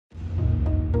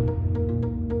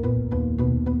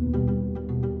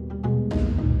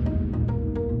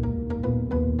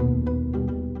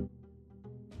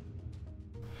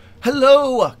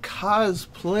Hello,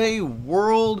 cosplay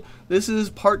world. This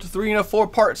is part 3 in a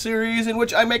 4-part series in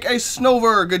which I make a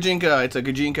Snover Gijinka. It's a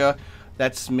Gijinka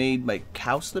that's made by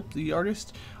Cowslip, the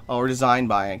artist, or designed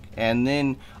by, and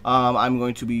then I'm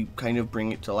going to be kind of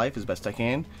bring it to life as best I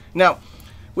can. Now,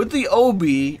 with the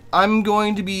obi, I'm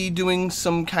going to be doing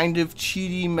some kind of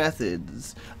cheaty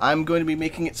methods. I'm going to be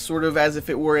making it sort of as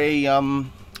if it were a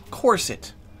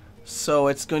corset. So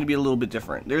it's going to be a little bit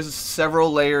different. There's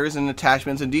several layers and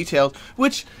attachments and details,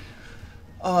 which,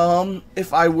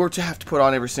 if I were to have to put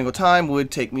on every single time,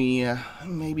 would take me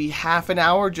maybe half an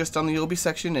hour just on the obi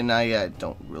section, and I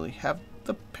don't really have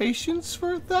the patience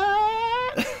for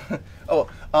that. So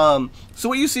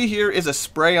what you see here is a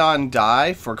spray-on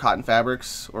dye for cotton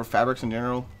fabrics, or fabrics in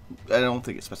general. I don't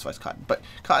think it specifies cotton, but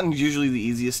cotton is usually the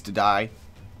easiest to dye.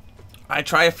 I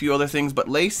try a few other things, but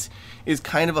lace is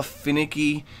kind of a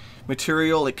finicky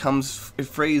material. It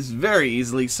frays very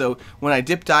easily, so when I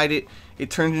dip dyed it, it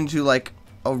turned into like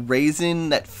a raisin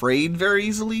that frayed very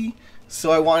easily.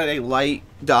 So I wanted a light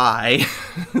dye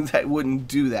that wouldn't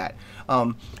do that.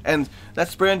 And that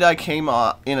spray and dye came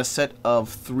in a set of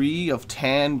 3 of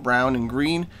tan, brown, and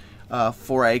green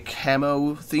for a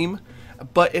camo theme.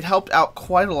 But it helped out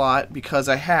quite a lot because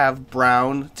I have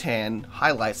brown, tan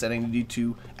highlights that I need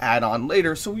to add on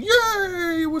later. So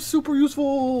yay, it was super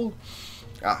useful.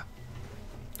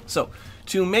 So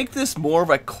to make this more of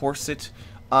a corset,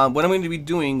 what I'm going to be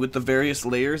doing with the various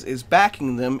layers is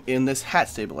backing them in this hat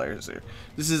stabilizer.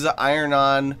 This is an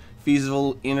iron-on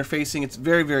feasible interfacing. It's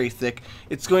very, very thick.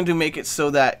 It's going to make it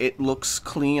so that it looks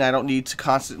clean. I don't need to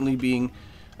constantly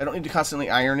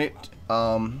iron it,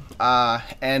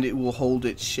 and it will hold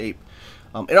its shape.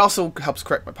 It also helps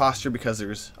correct my posture because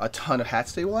there's a ton of hat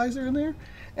stabilizer in there,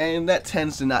 and that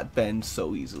tends to not bend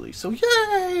so easily. So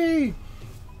yay!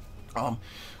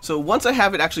 So once I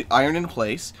have it actually ironed in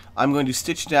place, I'm going to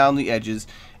stitch down the edges,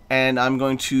 and I'm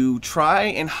going to try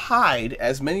and hide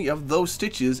as many of those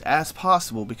stitches as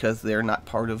possible because they're not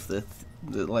part of the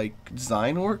like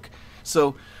design work.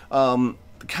 So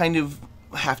kind of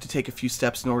have to take a few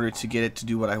steps in order to get it to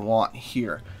do what I want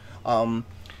here. A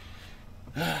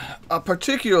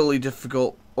particularly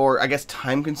difficult, or I guess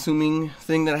time-consuming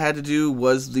thing that I had to do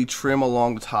was the trim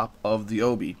along the top of the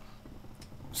obi.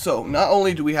 So not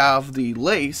only do we have the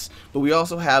lace, but we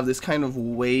also have this kind of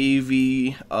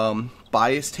wavy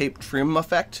bias tape trim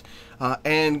effect.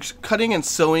 And cutting and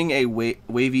sewing a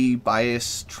wavy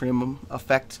bias trim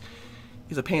effect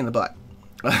is a pain in the butt.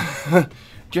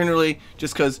 Generally,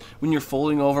 just because when you're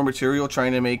folding over material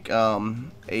trying to make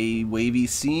a wavy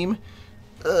seam,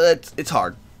 it's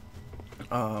hard.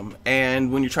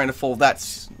 And when you're trying to fold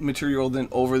that material then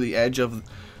over the edge of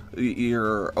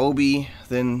your obi,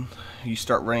 then you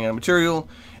start running out of material,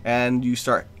 and you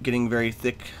start getting very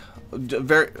thick.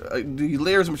 The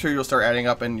layers of material start adding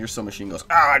up, and your sewing machine goes,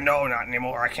 no, not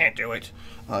anymore, I can't do it.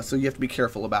 So you have to be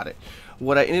careful about it.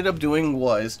 What I ended up doing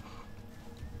was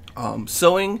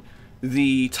sewing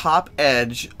the top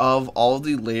edge of all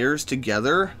the layers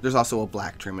together. There's also a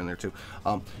black trim in there too.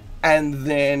 And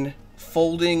then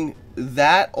folding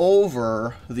that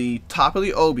over the top of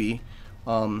the obi,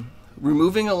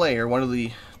 removing a layer, one of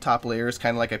the top layers,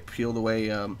 kind of like I peeled away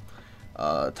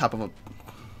top of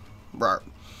a...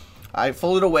 I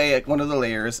folded away at one of the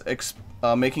layers,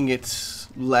 making it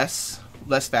less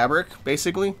fabric,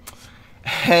 basically,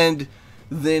 and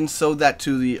then sewed that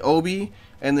to the obi,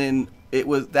 and then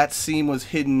that seam was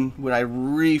hidden when I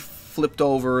re-flipped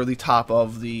over the top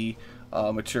of the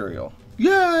material.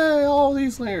 Yay! All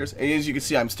these layers! And as you can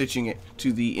see, I'm stitching it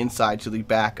to the inside, to the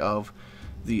back of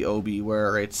the obi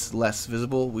where it's less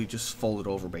visible. We just fold it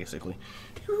over basically.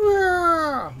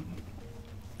 Oh,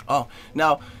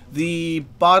 now the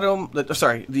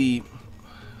the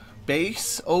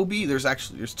base obi,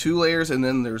 there's 2 layers, and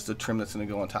then there's the trim that's going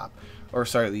to go on top, or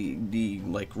sorry, the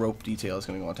like rope detail is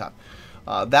going to go on top.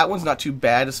 That one's not too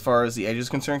bad as far as the edge is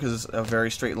concerned because it's a very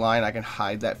straight line. I can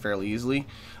hide that fairly easily,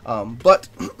 but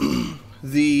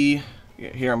here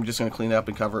I'm just going to clean it up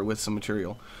and cover it with some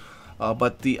material.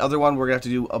 But the other one we're going to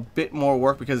have to do a bit more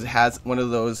work because it has one of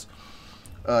those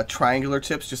triangular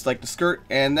tips just like the skirt,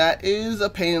 and that is a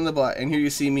pain in the butt. And here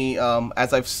you see me,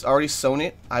 as I've already sewn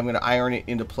it, I'm going to iron it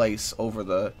into place over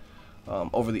the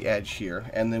edge here,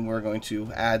 and then we're going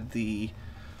to add the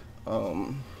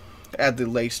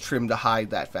lace trim to hide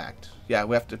that fact. Yeah,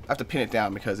 we have to pin it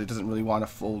down because it doesn't really want to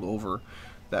fold over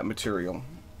that material.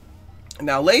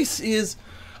 Now lace is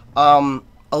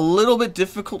a little bit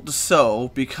difficult to sew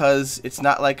because it's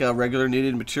not like a regular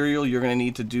knitted material. You're going to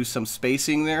need to do some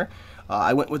spacing there.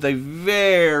 I went with a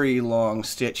very long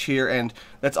stitch here, and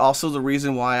that's also the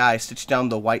reason why I stitched down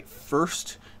the white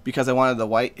first, because I wanted the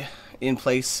white in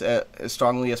place as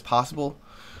strongly as possible.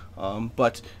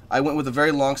 But I went with a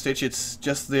very long stitch. It's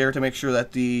just there to make sure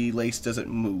that the lace doesn't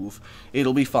move.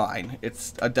 It'll be fine.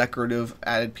 It's a decorative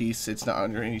added piece. It's not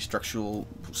under any structural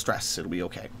stress. It'll be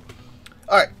okay.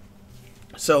 Alright,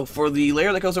 so for the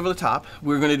layer that goes over the top,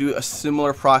 we're going to do a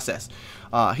similar process.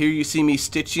 Here you see me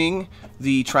stitching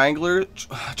the triangular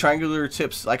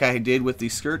tips like I did with the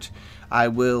skirt. I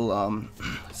will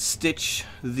stitch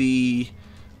the,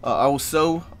 I will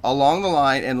sew along the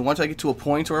line, and once I get to a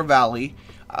point or a valley,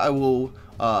 I will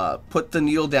put the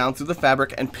needle down through the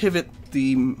fabric and pivot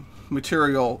the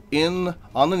material in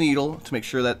on the needle to make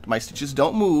sure that my stitches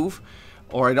don't move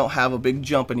or I don't have a big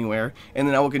jump anywhere, and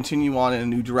then I will continue on in a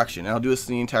new direction. And I'll do this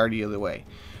the entirety of the way.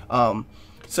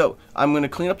 So I'm going to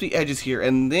clean up the edges here,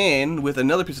 and then with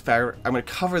another piece of fabric I'm going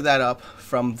to cover that up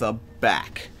from the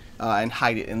back and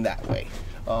hide it in that way.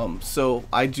 So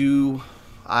I do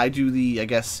the, I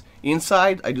guess,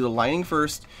 inside. I do the lining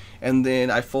first, and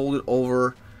then I fold it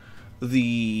over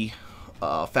the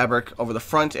fabric over the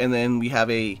front, and then we have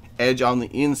a edge on the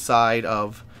inside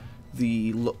of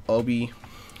the obi,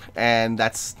 and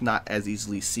that's not as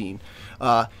easily seen.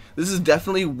 This is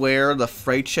definitely where the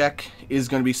fray check is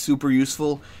going to be super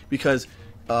useful, because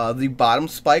the bottom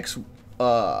spikes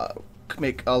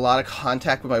make a lot of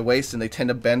contact with my waist and they tend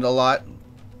to bend a lot.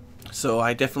 So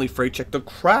I definitely fray check the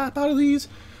crap out of these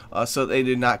so they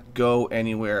did not go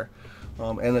anywhere.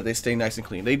 And that they stay nice and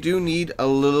clean. They do need a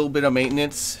little bit of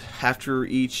maintenance after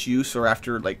each use, or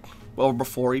after, like, well,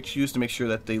 before each use, to make sure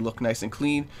that they look nice and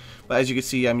clean. But as you can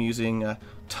see, I'm using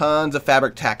tons of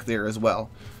fabric tack there as well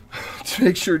to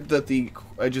make sure that the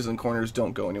edges and corners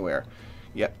don't go anywhere.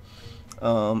 Yep.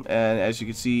 And as you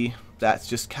can see, that's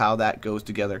just how that goes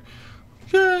together.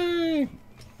 Yay!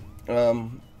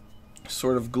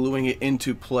 Sort of gluing it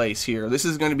into place here. This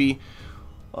is going to be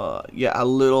yeah, a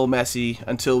little messy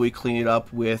until we clean it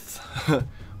up with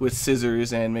with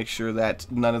scissors and make sure that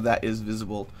none of that is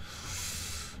visible.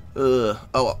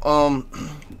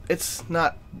 It's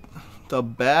not the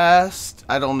best.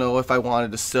 I don't know if I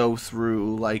wanted to sew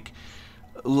through like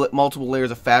multiple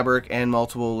layers of fabric and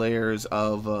multiple layers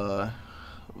of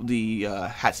the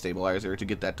hat stabilizer to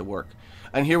get that to work.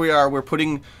 And here we are, we're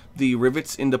putting the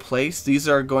rivets into place. These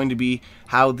are going to be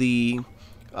how the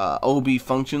OB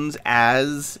functions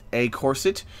as a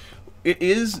corset. It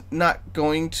is not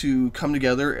going to come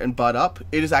together and butt up.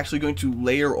 It is actually going to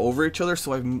layer over each other.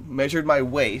 So I've measured my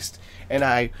waist, and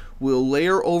I will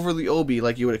layer over the OB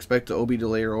like you would expect the OB to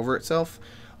layer over itself,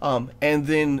 and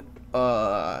then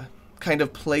kind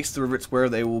of place the rivets where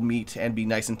they will meet and be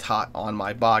nice and taut on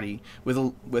my body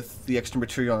with the extra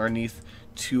material underneath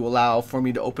to allow for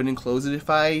me to open and close it if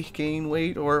I gain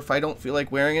weight or if I don't feel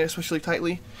like wearing it especially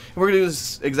tightly. And we're going to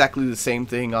do exactly the same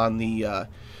thing on the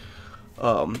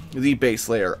base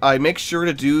layer. I make sure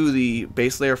to do the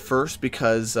base layer first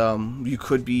because you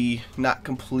could be not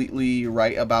completely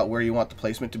right about where you want the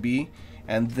placement to be,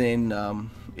 and then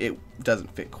it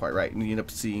doesn't fit quite right, and you end up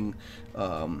seeing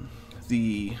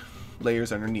the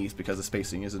layers underneath because the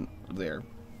spacing isn't there.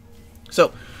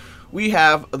 So we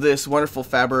have this wonderful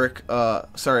fabric,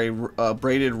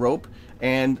 braided rope,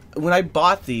 and when I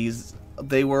bought these,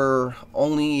 they were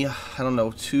only, I don't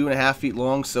know, 2.5 feet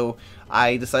long, so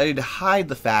I decided to hide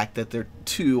the fact that they're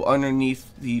two underneath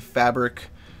the fabric,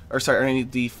 or sorry,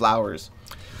 underneath the flowers.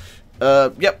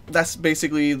 Yep, that's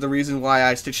basically the reason why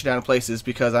I stitched it down in places,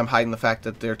 because I'm hiding the fact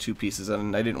that they're two pieces,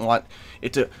 and I didn't want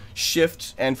it to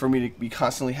shift and for me to be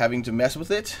constantly having to mess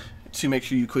with it to make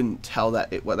sure you couldn't tell that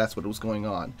that's what was going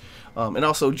on. And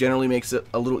also generally makes it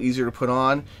a little easier to put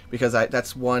on, because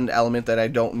that's one element that I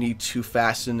don't need to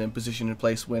fasten and position in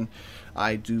place when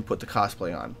I do put the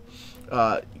cosplay on.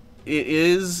 It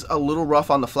is a little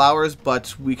rough on the flowers,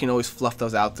 but we can always fluff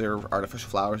those out. They're artificial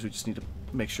flowers. We just need to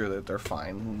make sure that they're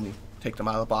fine when we take them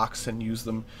out of the box and use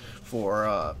them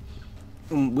for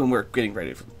when we're getting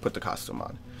ready to put the costume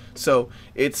on. So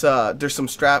it's there's some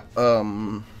straps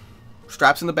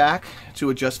in the back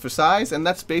to adjust for size, and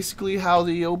that's basically how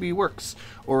the OB works,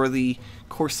 or the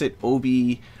corset OB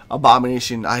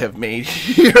abomination I have made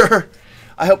here.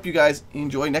 I hope you guys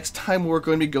enjoy. Next time we're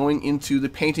going to be going into the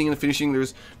painting and the finishing.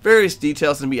 There's various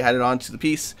details to be added on to the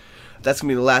piece. That's going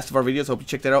to be the last of our videos. Hope you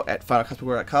check that out at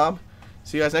finalcosplaycore.com.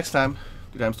 See you guys next time.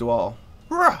 Good times to all.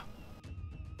 Hurrah!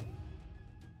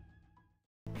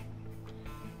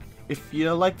 If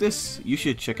you like this, you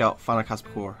should check out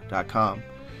finalcosplaycore.com.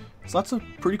 There's lots of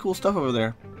pretty cool stuff over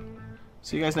there.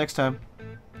 See you guys next time.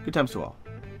 Good times to all.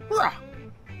 Hurrah!